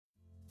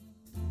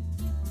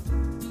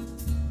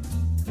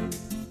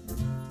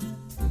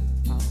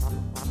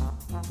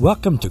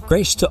Welcome to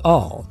Grace to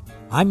All.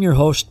 I'm your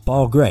host,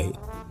 Paul Gray.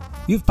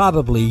 You've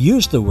probably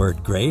used the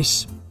word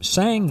grace,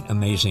 sang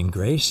Amazing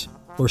Grace,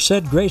 or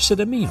said grace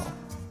at a meal.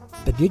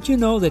 But did you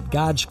know that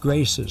God's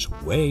grace is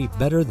way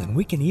better than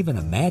we can even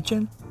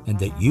imagine, and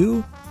that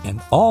you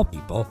and all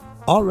people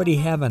already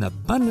have an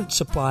abundant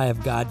supply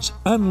of God's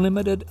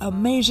unlimited,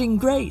 amazing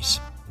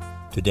grace?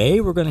 Today,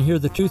 we're going to hear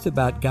the truth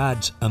about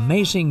God's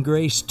amazing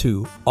grace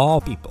to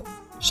all people.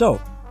 So,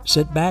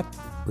 sit back,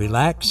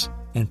 relax,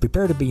 and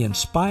prepare to be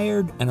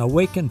inspired and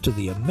awakened to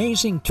the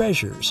amazing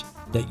treasures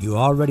that you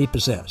already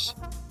possess.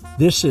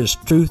 This is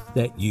truth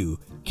that you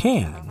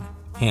can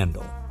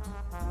handle.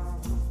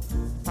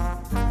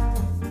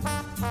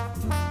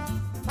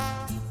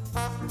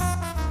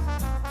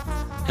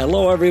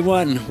 Hello,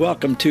 everyone.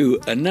 Welcome to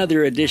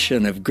another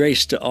edition of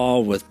Grace to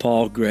All with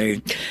Paul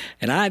Gray.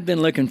 And I've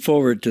been looking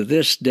forward to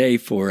this day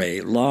for a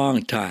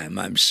long time.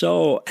 I'm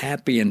so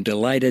happy and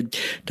delighted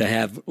to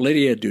have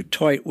Lydia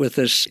Dutoit with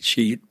us.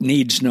 She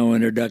needs no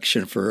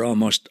introduction for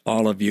almost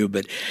all of you,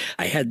 but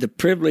I had the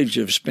privilege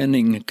of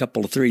spending a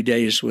couple of 3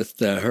 days with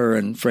her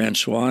and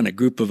Francois and a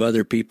group of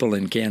other people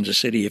in Kansas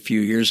City a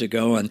few years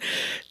ago, and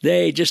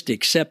they just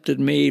accepted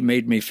me,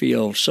 made me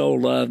feel so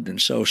loved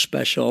and so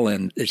special,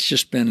 and it's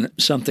just been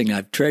something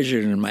I've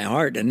treasured in my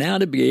heart. And now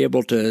to be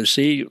able to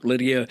see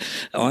Lydia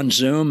on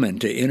Zoom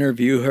and to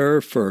interview her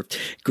for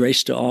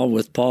Grace to All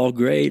with Paul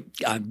Gray,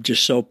 I'm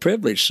just so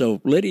privileged. So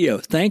Lydia,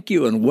 thank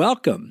you and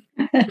welcome.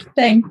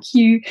 Thank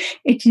you.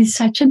 It is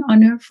such an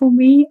honor for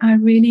me. I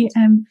really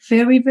am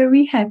very,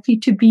 very happy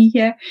to be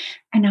here.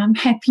 And I'm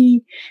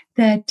happy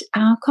that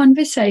our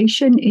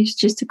conversation is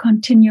just a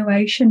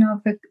continuation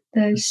of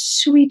the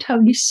sweet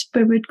Holy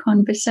Spirit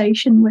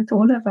conversation with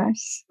all of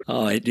us.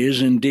 Oh, it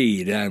is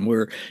indeed. And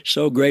we're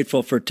so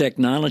grateful for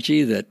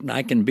technology that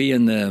I can be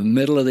in the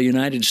middle of the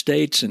United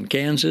States in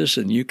Kansas,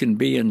 and you can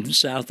be in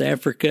South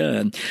Africa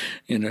and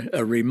in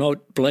a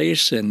remote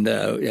place,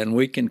 and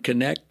we can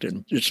connect.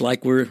 And it's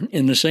like we're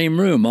in the same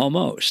room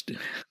almost.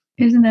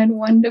 Isn't that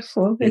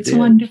wonderful? It's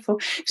wonderful.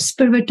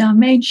 Spirit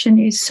dimension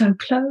is so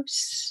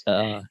close.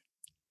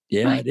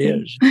 Yeah, right it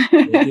is.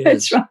 It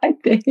is. It's right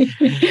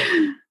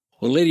there.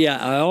 Well, Lydia,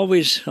 I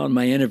always, on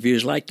my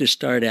interviews, like to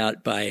start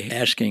out by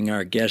asking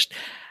our guest,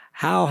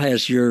 how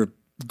has your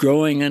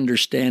growing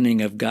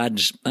understanding of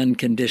God's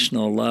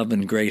unconditional love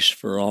and grace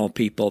for all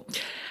people,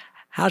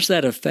 how's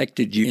that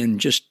affected you in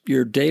just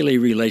your daily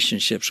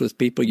relationships with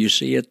people you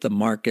see at the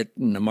market,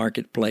 in the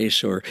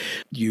marketplace, or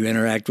you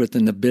interact with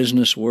in the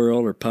business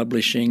world or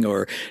publishing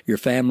or your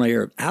family,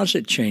 or how's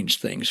it changed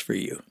things for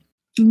you?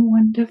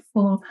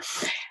 Wonderful.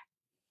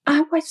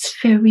 I was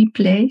very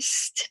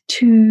blessed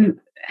to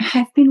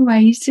have been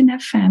raised in a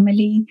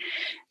family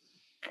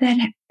that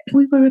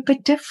we were a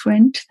bit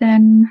different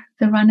than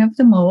the run of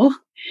the mill.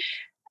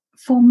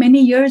 For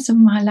many years of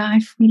my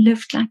life, we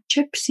lived like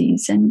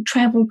gypsies and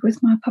traveled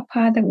with my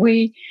papa the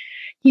way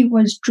he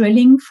was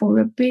drilling for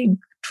a big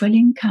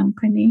drilling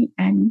company,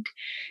 and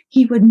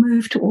he would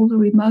move to all the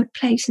remote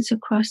places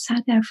across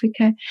South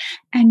Africa,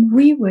 and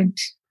we would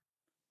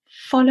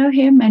follow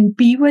him and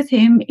be with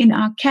him in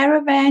our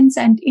caravans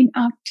and in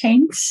our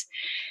tents.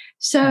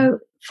 So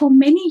for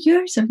many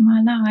years of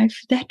my life,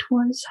 that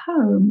was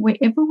home.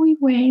 Wherever we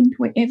went,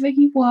 wherever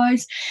he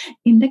was,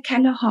 in the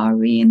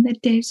Kalahari, in the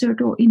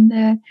desert, or in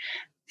the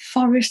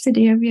forested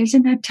areas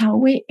in Natal,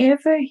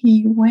 wherever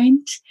he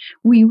went,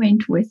 we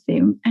went with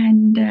him.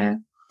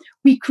 And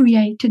we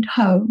created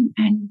home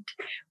and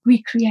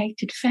we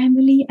created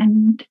family.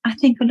 And I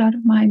think a lot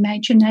of my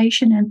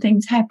imagination and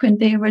things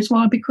happened there as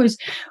well, because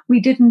we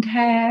didn't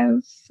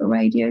have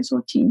radios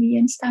or TV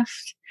and stuff.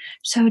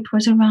 So it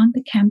was around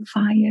the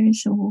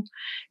campfires or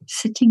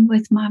sitting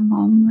with my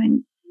mom,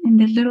 and in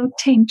the little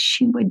tent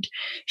she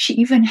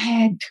even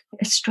had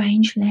a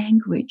strange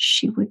language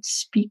she would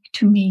speak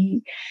to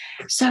me.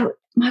 So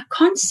my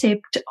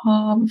concept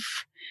of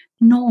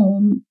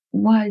norm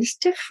was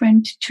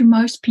different to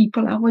most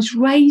people. I was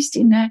raised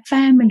in a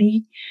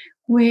family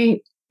where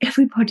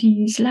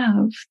everybody is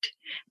loved.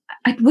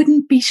 It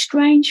wouldn't be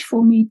strange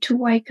for me to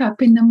wake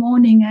up in the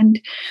morning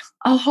and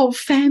a whole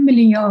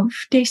family of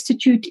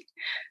destitute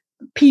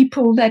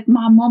people that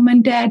my mom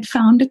and dad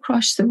found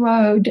across the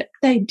road,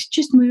 they'd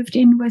just moved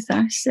in with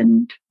us,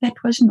 and that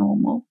was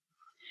normal.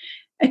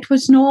 It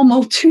was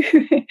normal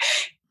to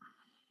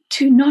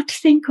not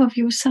think of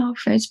yourself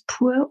as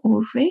poor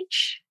or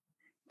rich,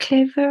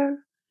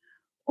 clever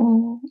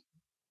or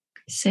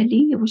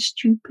silly or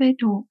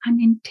stupid or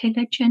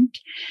unintelligent.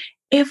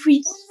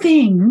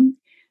 Everything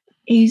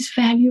is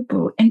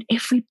valuable and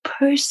every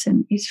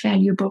person is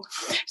valuable.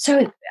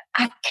 So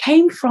I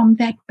came from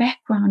that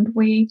background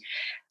where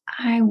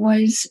I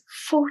was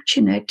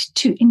fortunate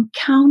to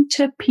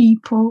encounter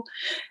people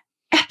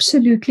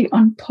absolutely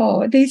on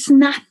par. There's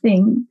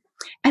nothing.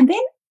 And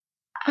then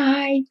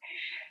I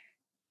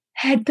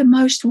had the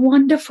most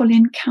wonderful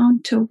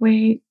encounter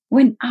where,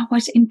 when I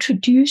was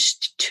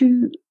introduced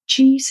to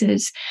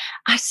Jesus,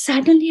 I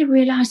suddenly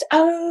realized,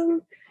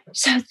 oh,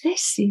 so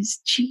this is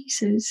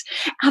Jesus.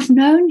 I've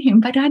known him,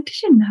 but I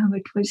didn't know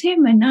it was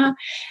him. And now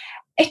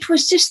it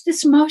was just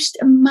this most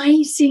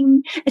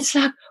amazing, it's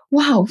like,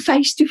 wow,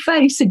 face to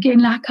face again,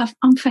 like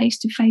I'm face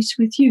to face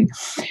with you.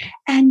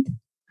 And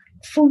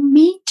for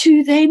me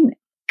to then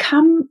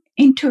come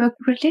into a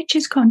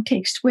religious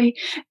context where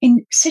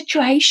in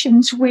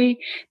situations where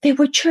there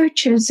were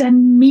churches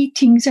and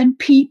meetings and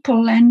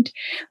people and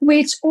where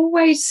it's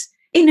always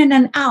in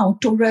and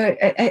out or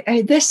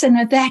a this and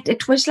a that,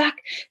 it was like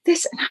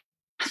this. And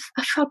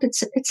I felt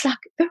it's like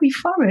very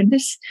foreign.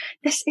 This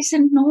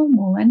isn't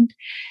normal. And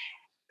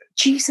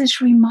Jesus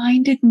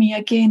reminded me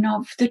again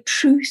of the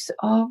truth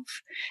of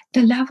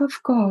the love of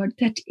God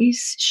that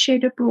is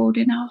shed abroad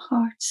in our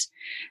hearts,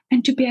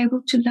 and to be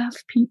able to love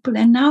people.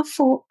 And now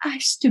for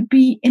us to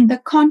be in the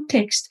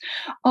context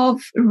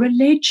of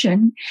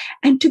religion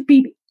and to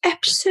be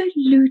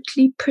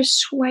absolutely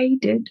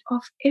persuaded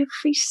of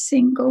every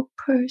single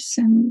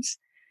person's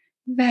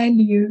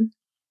value.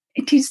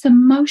 It is the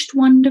most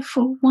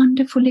wonderful,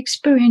 wonderful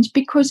experience,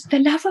 because the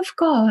love of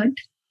God,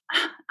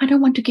 I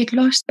don't want to get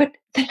lost, but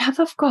the love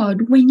of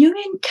God, when you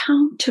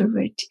encounter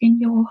it in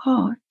your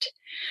heart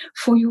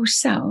for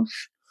yourself,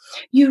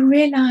 you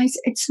realize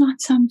it's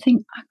not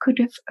something I could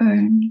have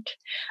earned.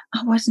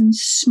 I wasn't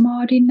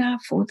smart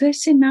enough or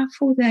this enough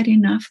or that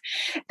enough.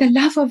 The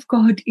love of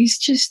God is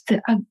just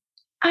the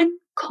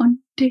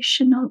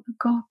unconditional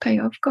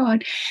agape of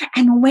God.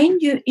 And when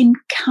you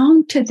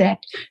encounter that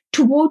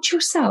towards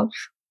yourself,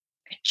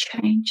 it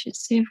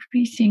changes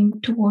everything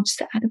towards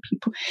the other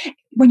people.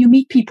 When you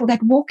meet people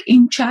that walk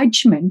in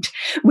judgment,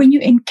 when you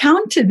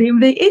encounter them,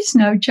 there is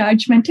no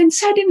judgment. And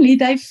suddenly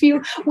they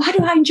feel, why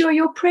do I enjoy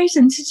your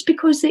presence? It's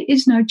because there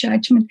is no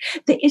judgment.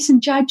 There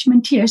isn't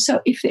judgment here. So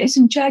if there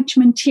isn't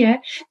judgment here,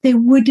 there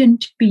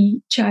wouldn't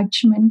be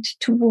judgment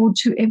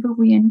towards whoever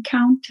we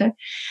encounter.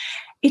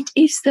 It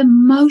is the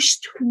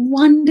most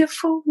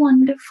wonderful,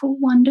 wonderful,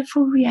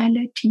 wonderful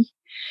reality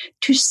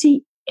to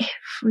see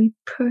every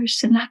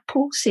person, like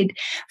Paul said,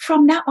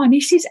 from now on, he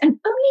says, and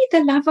only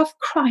the love of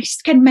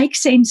Christ can make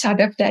sense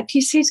out of that.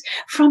 He says,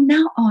 from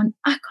now on,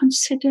 I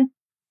consider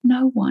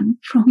no one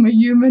from a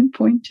human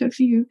point of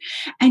view.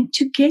 And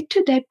to get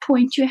to that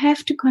point, you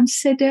have to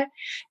consider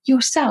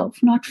yourself,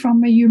 not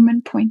from a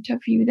human point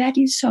of view. That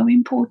is so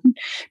important,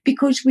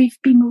 because we've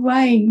been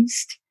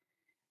raised.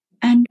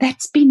 And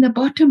that's been the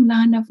bottom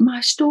line of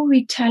my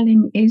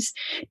storytelling, is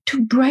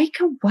to break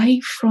away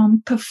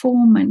from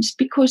performance,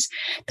 because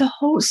the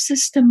whole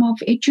system of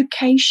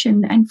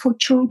education and for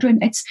children,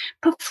 it's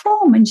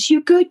performance.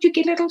 You're good, you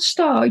get a little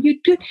star, you're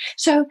good.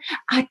 So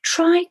I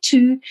try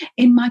to,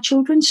 in my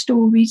children's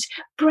stories,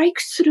 break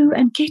through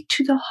and get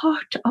to the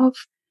heart of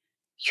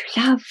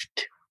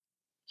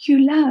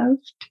you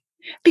loved.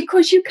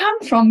 Because you come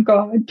from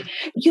God.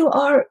 You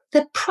are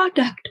the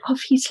product of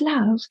His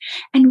love.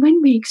 And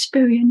when we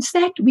experience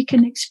that, we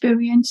can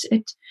experience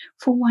it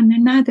for one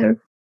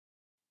another.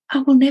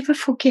 I will never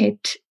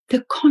forget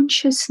the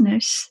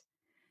consciousness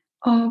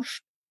of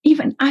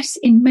even us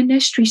in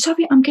ministry.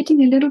 Sorry, I'm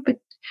getting a little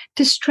bit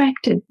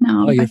distracted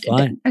now. Oh, you're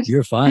fine.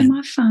 You're fine. Am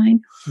I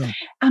fine? Yeah.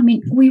 I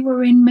mean, we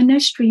were in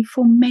ministry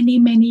for many,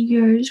 many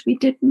years. We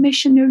did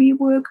missionary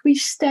work. We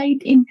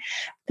stayed in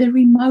the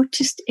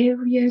remotest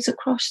areas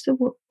across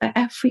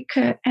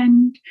Africa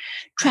and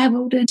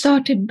traveled and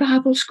started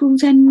Bible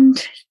schools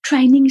and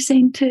training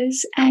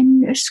centers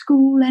and a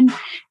school and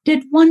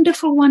did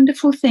wonderful,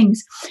 wonderful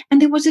things.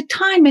 And there was a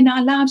time in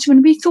our lives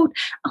when we thought,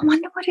 I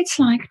wonder what it's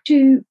like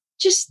to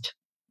just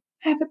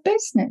have a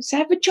business,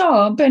 have a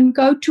job and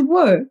go to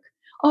work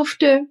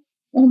after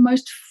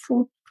almost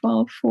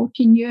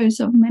 14 years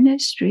of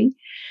ministry.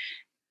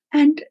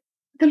 And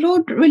the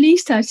Lord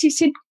released us. He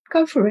said,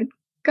 go for it.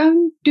 Go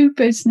and do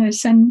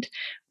business. And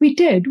we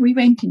did. We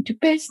went into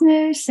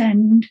business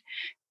and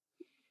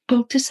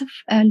built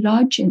a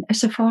lodge, a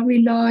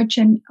safari lodge,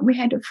 and we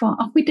had a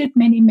farm. We did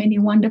many, many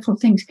wonderful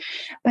things.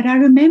 But I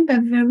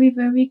remember very,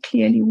 very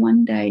clearly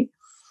one day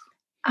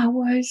I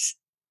was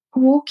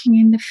walking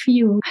in the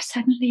field. I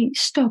suddenly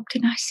stopped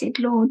and I said,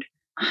 Lord,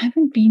 I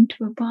haven't been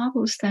to a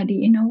Bible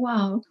study in a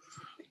while.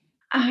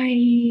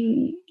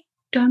 I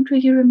don't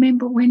really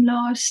remember when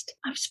last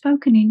I've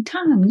spoken in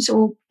tongues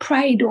or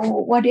prayed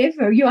or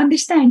whatever. You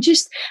understand?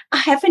 Just I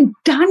haven't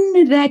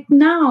done that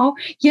now,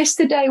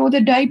 yesterday or the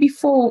day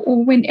before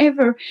or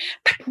whenever.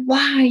 But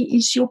why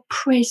is your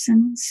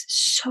presence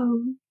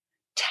so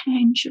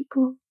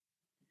tangible?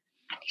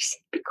 And he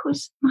said,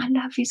 because my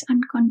love is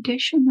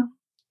unconditional.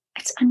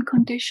 It's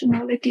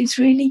unconditional. It is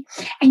really,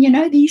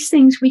 and these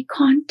things we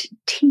can't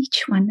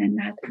teach one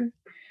another.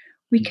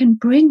 We can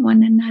bring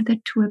one another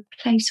to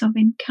a place of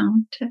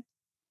encounter.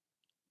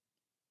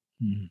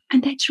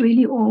 And that's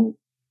really all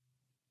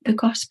the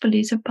gospel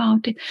is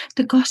about.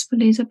 The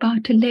gospel is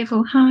about a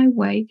level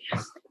highway,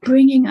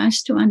 bringing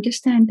us to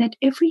understand that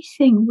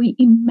everything we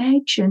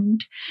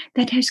imagined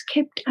that has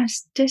kept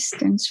us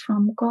distance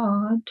from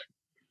God,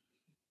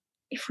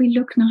 if we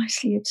look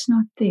nicely, it's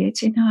not there.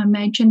 It's in our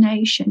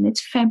imagination.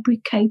 It's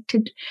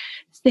fabricated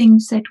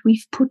things that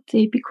we've put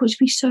there because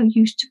we're so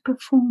used to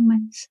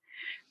performance.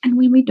 And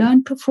when we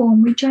don't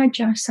perform, we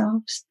judge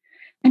ourselves.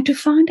 And to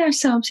find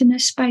ourselves in a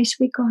space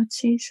where God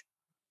says,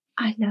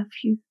 I love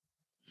you.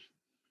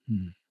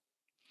 Hmm.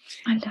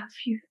 I love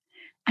you.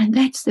 And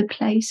that's the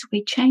place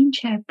where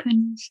change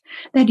happens.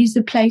 That is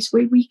the place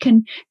where we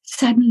can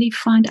suddenly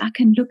find, I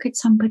can look at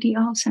somebody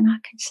else and I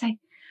can say,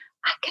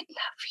 I can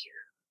love you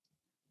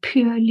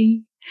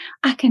purely.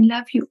 I can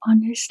love you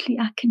honestly.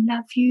 I can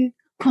love you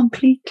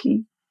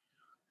completely.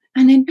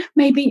 And then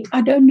maybe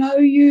I don't know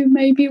you,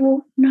 maybe,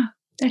 well, no,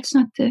 that's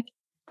not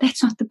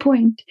the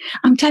point.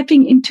 I'm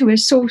tapping into a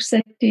source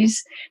that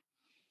is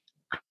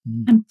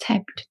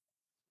untapped.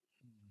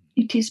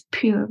 It is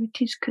pure,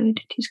 it is good,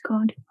 it is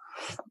God.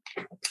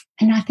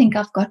 And I think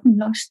I've gotten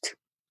lost.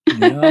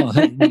 No,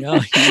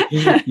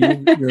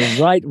 you're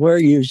right where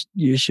you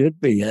should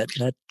be.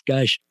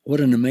 Gosh, what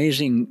an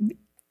amazing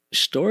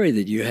story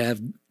that you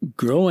have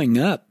growing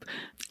up,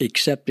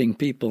 accepting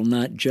people,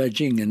 not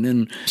judging, and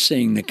then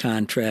seeing the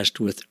contrast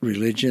with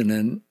religion,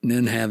 and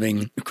then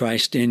having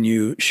Christ in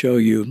you show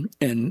you.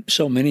 And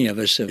so many of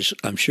us, as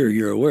I'm sure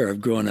you're aware,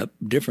 have grown up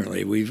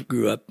differently. We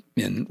grew up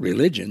in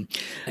religion,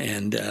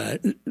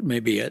 and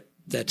maybe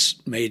that's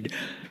made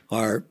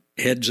our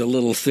heads a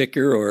little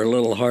thicker or a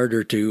little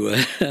harder to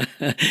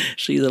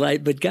see the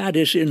light. But God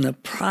is in the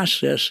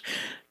process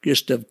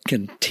just of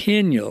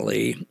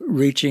continually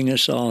reaching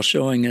us all,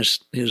 showing us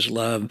his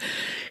love,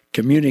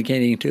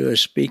 communicating to us,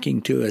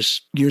 speaking to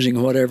us,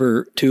 using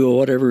whatever tool,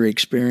 whatever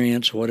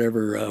experience,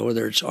 whatever,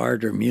 whether it's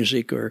art or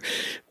music or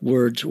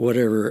words,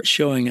 whatever,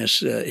 showing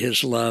us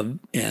his love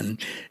and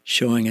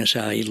showing us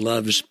how he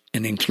loves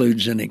and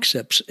includes and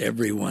accepts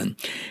everyone.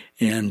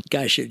 And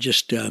gosh, it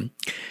just...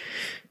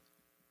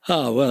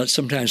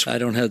 sometimes I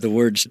don't have the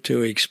words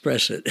to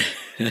express it.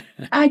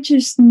 I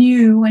just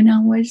knew when I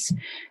was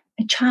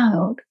a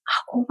child,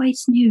 I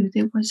always knew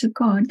there was a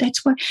God.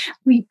 That's why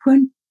we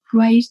weren't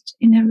raised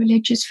in a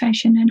religious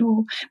fashion at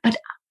all. But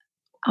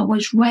I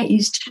was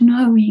raised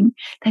knowing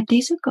that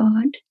there's a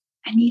God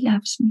and he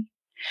loves me.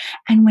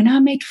 And when I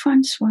met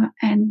Francois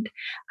and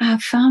I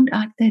found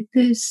out that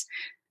this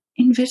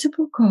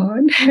invisible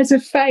God has a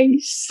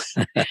face,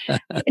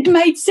 it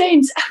made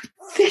sense.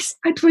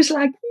 It was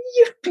like,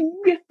 yippee,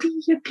 yippee,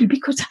 yippee,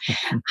 because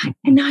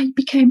I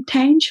became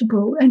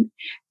tangible. And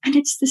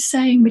it's the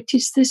same. It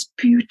is this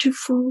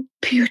beautiful,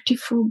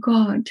 beautiful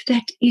God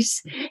that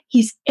is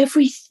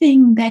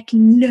everything that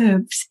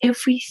lives,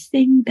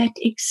 everything that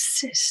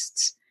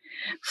exists,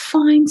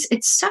 finds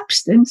its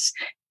substance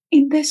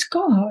in this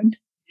God.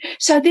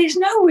 So there's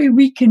nowhere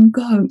we can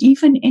go,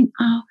 even in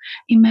our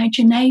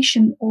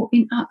imagination or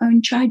in our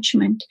own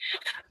judgment.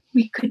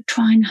 We could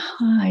try and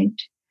hide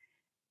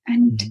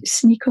and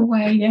sneak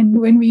away.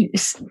 And when we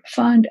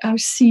found our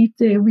seat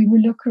there, we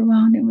would look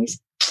around and he's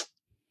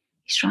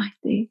right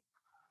there.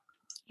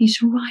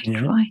 He's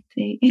right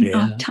there. In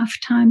our tough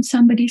times,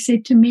 somebody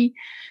said to me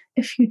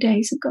a few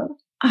days ago,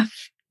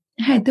 I've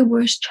had the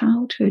worst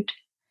childhood,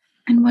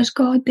 and was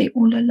God there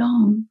all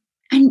along?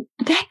 And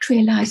that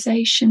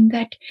realization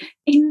that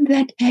in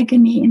that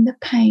agony, in the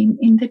pain,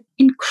 in the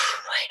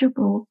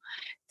incredible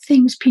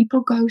things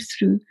people go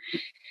through,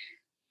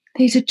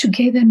 there's a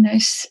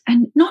togetherness,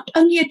 and not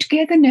only a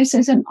togetherness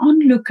as an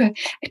onlooker,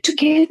 a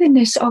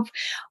togetherness of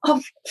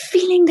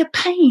feeling the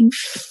pain,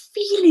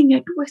 feeling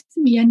it with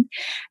me,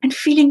 and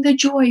feeling the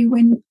joy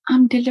when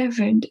I'm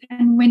delivered,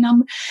 and when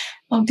I'm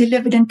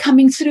delivered and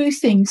coming through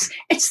things.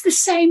 It's the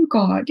same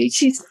God. It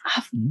says,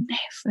 I've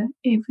never,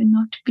 ever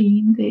not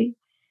been there.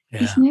 Yeah.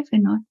 He's never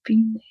not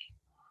been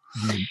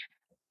there.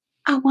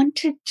 I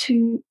wanted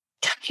to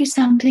tell you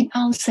something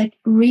else that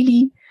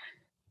really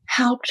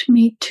helped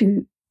me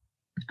to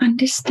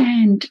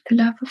understand the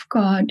love of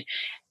God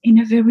in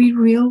a very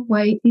real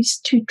way, is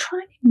to try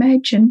and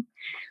imagine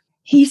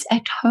his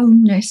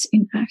at-homeness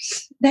in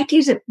us. That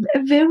is a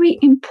very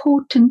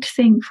important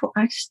thing for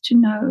us to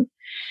know,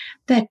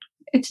 that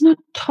it's not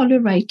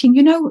tolerating.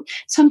 You know,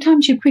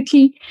 sometimes you're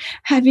quickly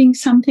having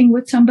something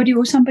with somebody,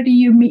 or somebody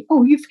you meet,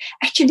 you've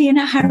actually in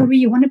a hurry,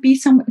 you want to be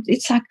somewhere.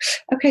 It's like,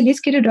 okay, let's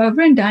get it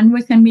over and done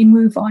with and we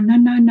move on.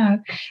 No.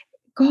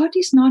 God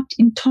is not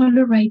in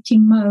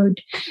tolerating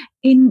mode.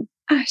 In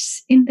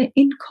us, in the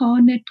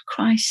incarnate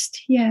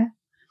Christ here,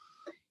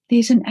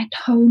 there's an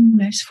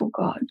at-homeness for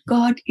God.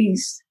 God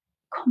is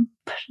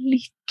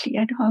completely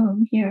at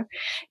home here.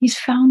 He's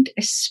found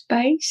a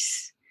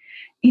space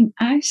in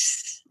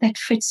us that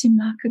fits him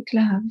like a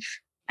glove.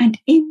 And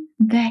in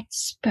that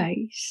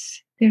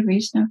space, there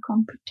is no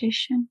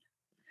competition.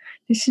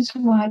 This is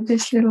why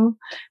this little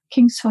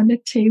King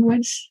Solitaire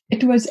was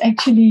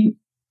actually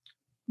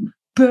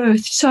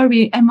birth.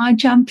 Sorry, am I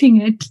jumping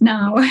it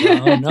now?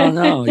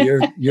 No.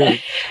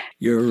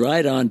 You're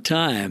right on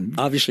time.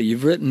 Obviously,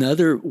 you've written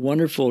other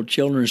wonderful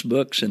children's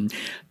books, and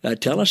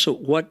tell us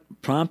what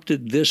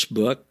prompted this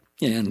book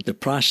and the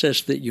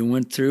process that you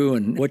went through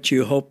and what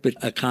you hope it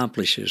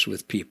accomplishes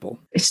with people.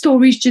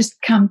 Stories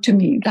just come to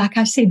me. Like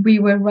I said, we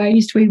were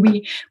raised where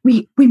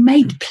we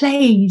made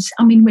plays.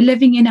 I mean, we're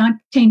living in our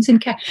tents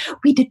and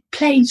we did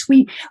plays.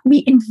 We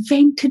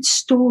invented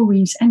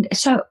stories. And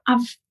so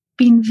I've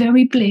been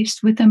very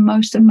blessed with the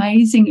most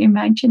amazing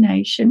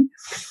imagination.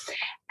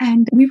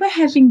 And we were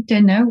having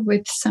dinner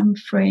with some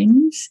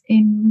friends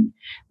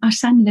our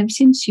son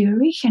lives in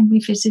Zurich, and we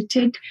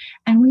visited,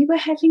 and we were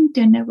having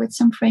dinner with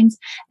some friends,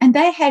 and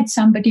they had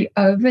somebody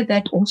over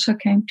that also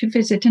came to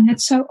visit, and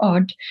it's so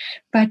odd.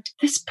 But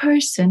this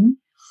person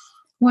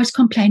was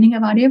complaining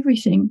about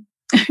everything.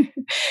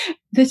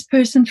 This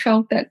person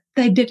felt that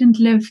they didn't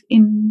live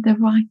in the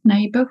right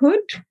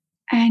neighborhood,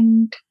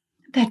 and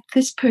that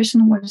this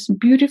person was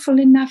beautiful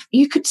enough.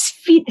 You could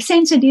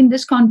sense it in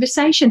this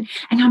conversation.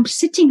 And I'm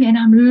sitting there and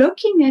I'm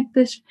looking at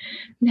this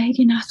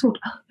lady, and I thought,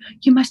 oh,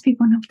 you must be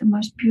one of the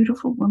most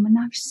beautiful women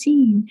I've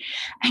seen.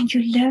 And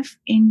you live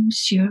in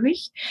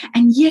Zurich,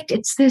 and yet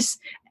it's this,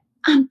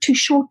 I'm too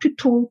short, too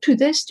tall, to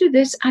this,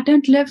 I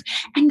don't live.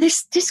 And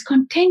this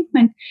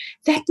discontentment.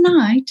 That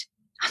night,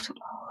 I thought,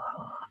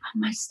 oh, I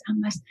must.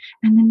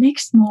 And the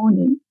next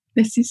morning,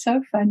 this is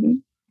so funny.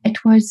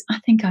 It was, I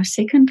think, our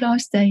second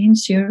last day in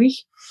Zurich,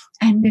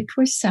 and it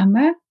was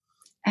summer,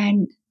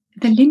 and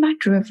the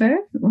Limmat River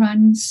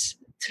runs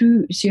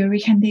through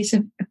Zurich, and there's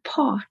a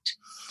part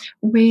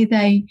where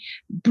they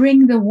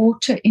bring the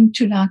water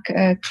into like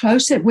a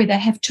closer, where they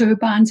have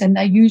turbines and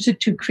they use it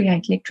to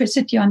create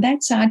electricity on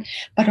that side.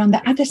 But on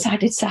the other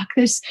side, it's like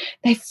this,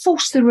 they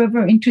force the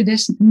river into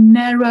this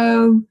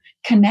narrow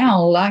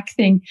canal-like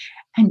thing.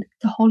 And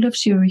the whole of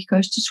Zurich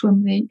goes to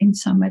swim there in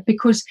summer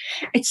because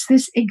it's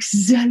this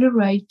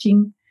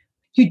exhilarating,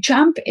 you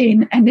jump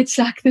in and it's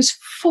like this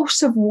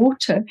force of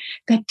water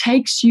that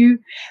takes you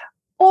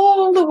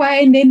all the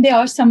way. And then there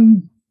are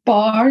some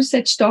bars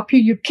that stop you.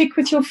 You kick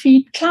with your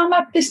feet, climb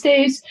up the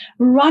stairs,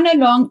 run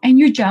along, and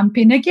you jump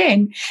in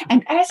again.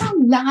 And as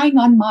I'm lying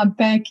on my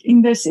back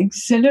in this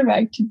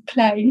exhilarated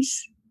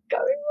place,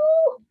 going,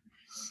 oh,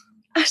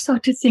 I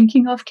started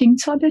thinking of King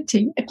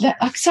Solity.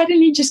 It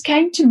suddenly just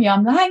came to me.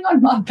 I'm lying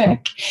on my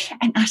back,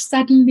 and I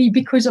suddenly,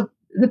 because of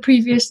the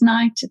previous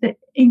night, the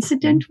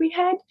incident we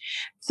had,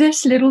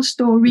 this little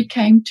story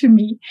came to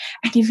me.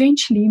 And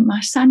eventually my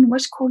son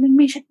was calling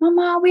me. He said,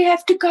 Mama, we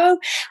have to go.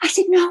 I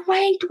said, no,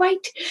 wait.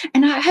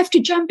 And I have to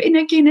jump in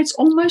again. It's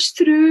almost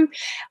through.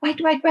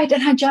 Wait.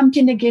 And I jumped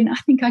in again. I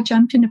think I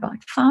jumped in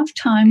about 5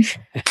 times.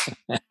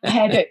 I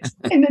had it.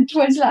 And it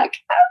was like,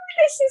 oh,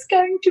 this is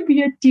going to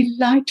be a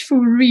delightful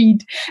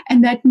read.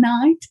 And that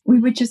night we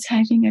were just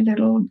having a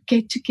little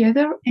get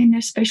together in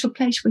a special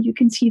place where you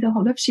can see the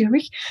whole of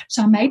Zurich.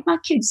 So I made my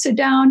kids sit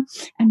down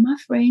and my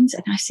friends,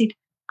 and I said,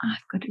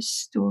 I've got a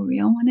story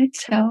I want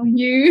to tell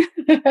you.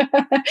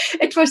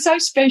 It was so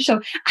special.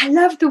 I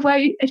love the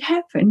way it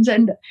happens.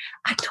 And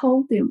I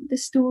told them the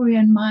story,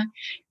 and my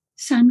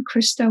son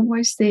Christo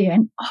was there.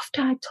 And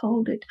after I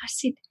told it, I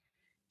said,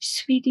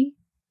 sweetie,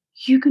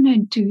 you're going to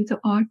do the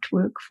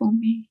artwork for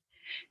me.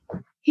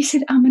 He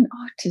said, I'm an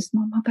artist,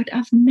 Mama, but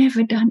I've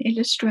never done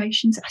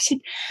illustrations. I said,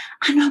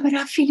 I know, but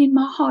I feel in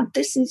my heart,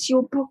 this is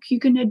your book. You're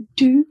going to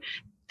do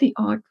the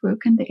artwork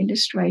and the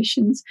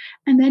illustrations.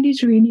 And that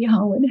is really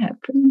how it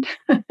happened.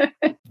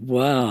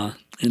 Wow.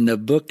 And the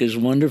book is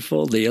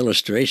wonderful. The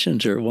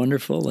illustrations are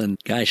wonderful. And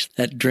gosh,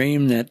 that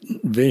dream, that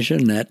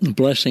vision, that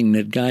blessing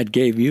that God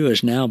gave you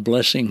is now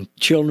blessing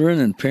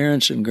children and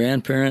parents and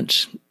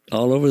grandparents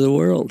all over the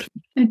world.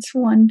 It's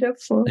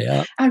wonderful.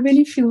 Yeah. I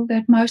really feel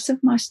that most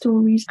of my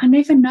stories, I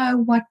never know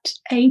what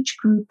age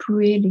group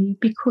really,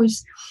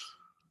 because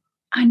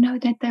I know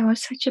that they are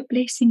such a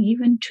blessing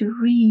even to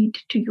read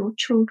to your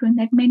children,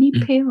 that many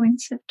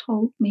parents have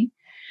told me.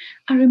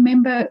 I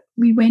remember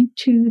we went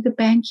to the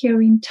bank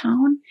here in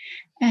town,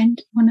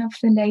 and one of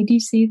the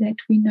ladies there that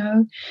we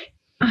know,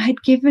 I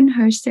had given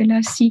her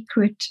Stella's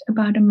Secret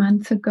about a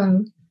month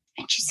ago.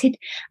 And she said,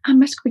 I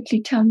must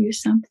quickly tell you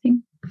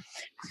something.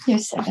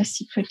 Yes, Stella's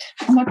Secret.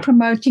 I'm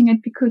promoting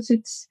it because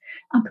it's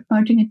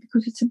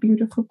a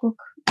beautiful book,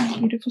 a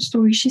beautiful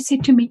story. She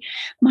said to me,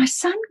 my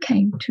son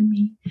came to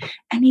me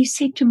and he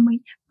said to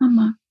me,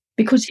 Mama,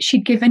 because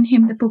she'd given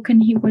him the book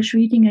and he was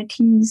reading it.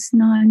 He's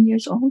 9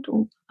 years old,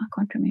 or I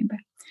can't remember.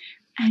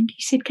 And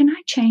he said, can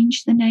I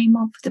change the name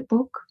of the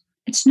book?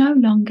 It's no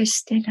longer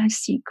Stella's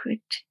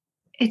Secret.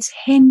 It's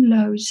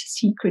Henlo's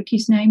Secret.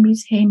 His name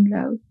is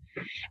Henlo.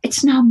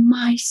 It's now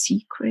my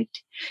secret.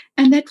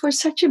 And that was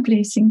such a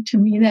blessing to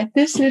me, that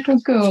this little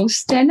girl,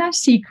 Stella's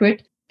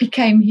Secret,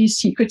 became his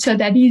secret. So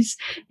that is,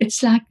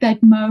 it's like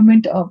that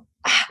moment of,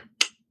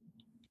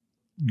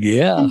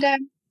 yeah. And,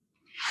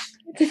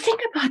 the thing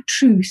about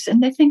truth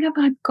and the thing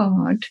about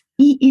God,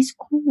 he is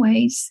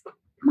always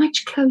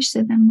much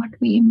closer than what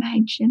we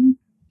imagine.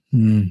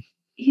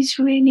 He's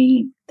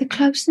really, the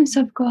closeness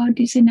of God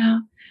is in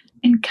our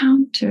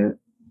encounter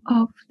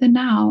of the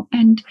now.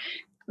 And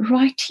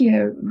right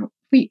here,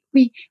 we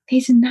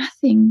there's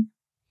nothing.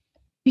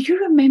 Do you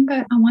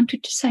remember I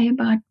wanted to say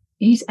about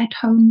his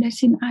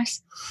at-homeness in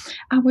us?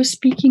 I was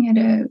speaking at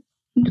a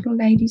little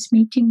ladies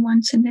meeting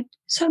once, and it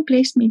so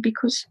blessed me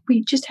because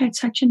we just had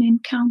such an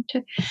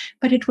encounter.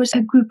 But it was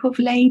a group of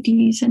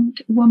ladies and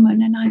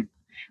women, and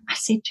I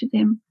said to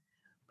them,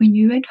 when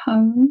you're at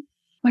home,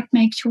 what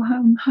makes your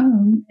home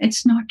home?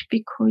 It's not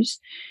because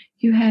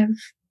you have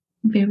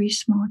very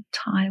smart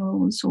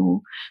tiles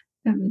or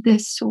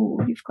this,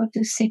 or you've got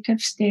a set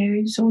of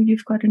stairs, or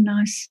you've got a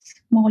nice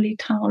marley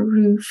tile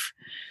roof.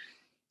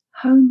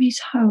 Home is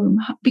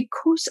home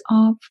because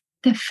of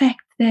the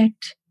fact that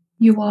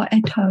you are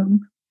at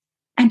home.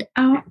 And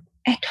our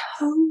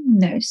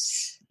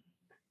at-homeness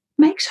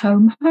makes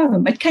home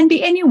home. It can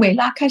be anywhere.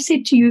 Like I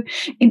said to you,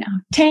 in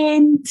our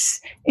tents,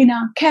 in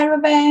our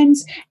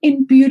caravans,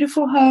 in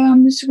beautiful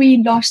homes. We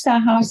lost our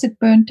house. It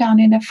burnt down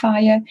in a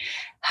fire.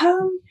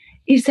 Home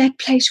is that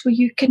place where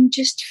you can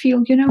just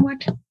feel, you know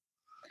what?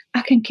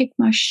 I can kick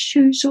my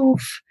shoes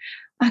off.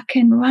 I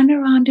can run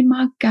around in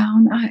my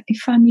gown.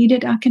 If I need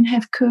it, I can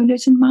have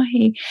curlers in my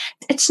hair.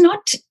 It's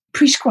not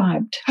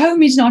prescribed.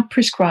 Home is not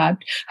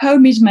prescribed.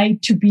 Home is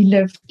made to be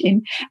lived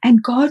in.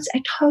 And God's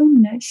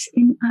at-homeness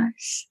in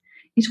us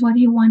is what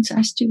He wants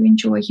us to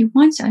enjoy. He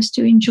wants us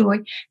to enjoy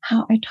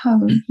how at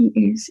home He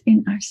is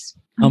in us.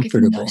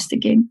 Comfortable.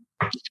 Again.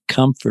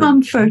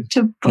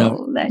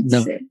 Comfortable.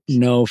 That's it.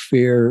 No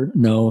fear,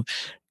 no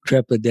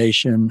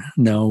trepidation,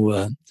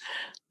 no.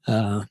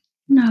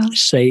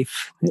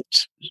 Safe.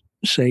 It's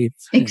safe.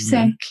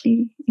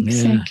 Exactly.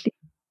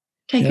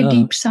 Take a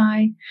deep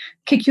sigh,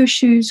 kick your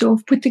shoes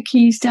off, put the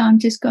keys down,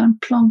 just go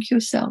and plonk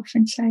yourself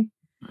and say,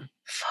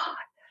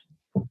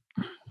 Father,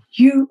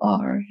 you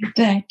are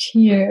that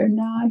here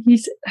now.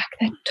 He's like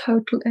that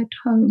total at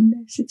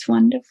homeness. It's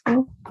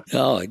wonderful.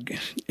 Oh,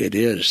 it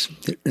is.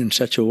 In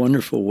such a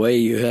wonderful way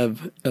you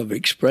have of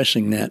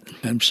expressing that.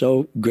 I'm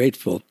so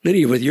grateful.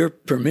 Lydia, with your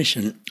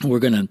permission, we're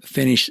going to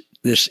finish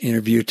this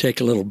interview, take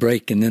a little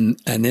break, and then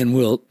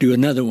we'll do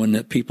another one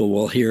that people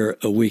will hear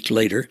a week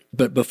later.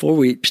 But before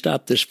we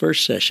stop this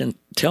first session,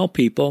 tell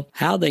people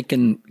how they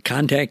can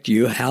contact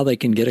you, how they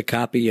can get a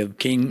copy of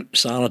King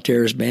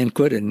Solitaire's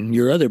Banquet and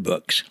your other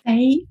books.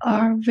 They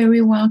are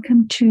very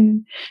welcome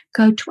to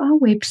go to our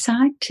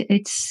website.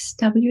 It's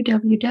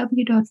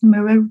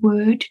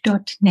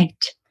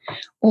www.mirrorword.net,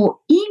 or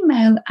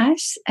email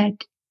us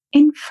at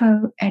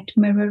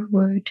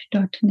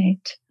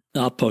info@mirrorword.net.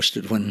 I'll post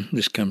it when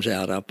this comes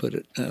out. I'll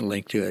put a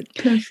link to it.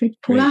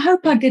 Perfect, Paul. Great. I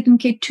hope I didn't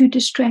get too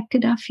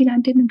distracted. I feel I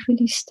didn't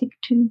really stick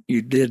to.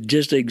 You did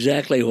just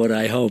exactly what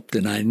I hoped,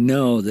 and I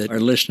know that our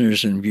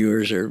listeners and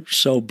viewers are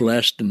so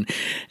blessed, and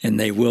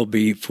they will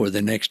be for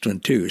the next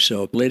one too.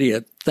 So,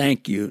 Lydia,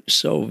 thank you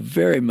so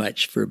very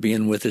much for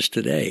being with us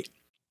today.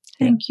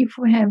 Thank you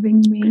for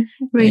having me.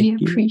 Really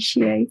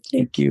appreciate it.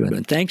 Thank you.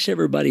 And thanks,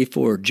 everybody,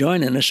 for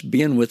joining us,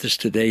 being with us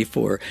today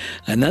for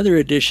another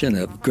edition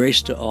of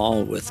Grace to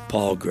All with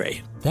Paul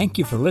Gray. Thank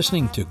you for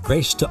listening to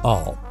Grace to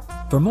All.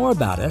 For more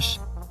about us,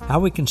 how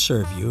we can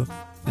serve you,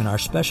 and our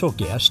special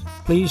guest,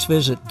 please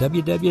visit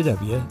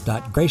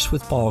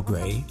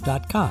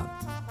www.gracewithpaulgray.com.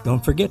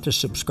 Don't forget to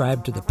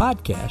subscribe to the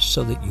podcast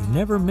so that you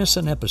never miss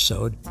an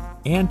episode,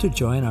 and to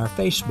join our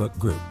Facebook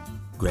group,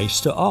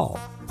 Grace to All,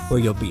 where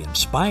you'll be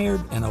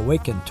inspired and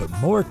awakened to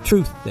more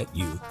truth that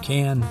you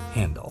can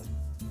handle.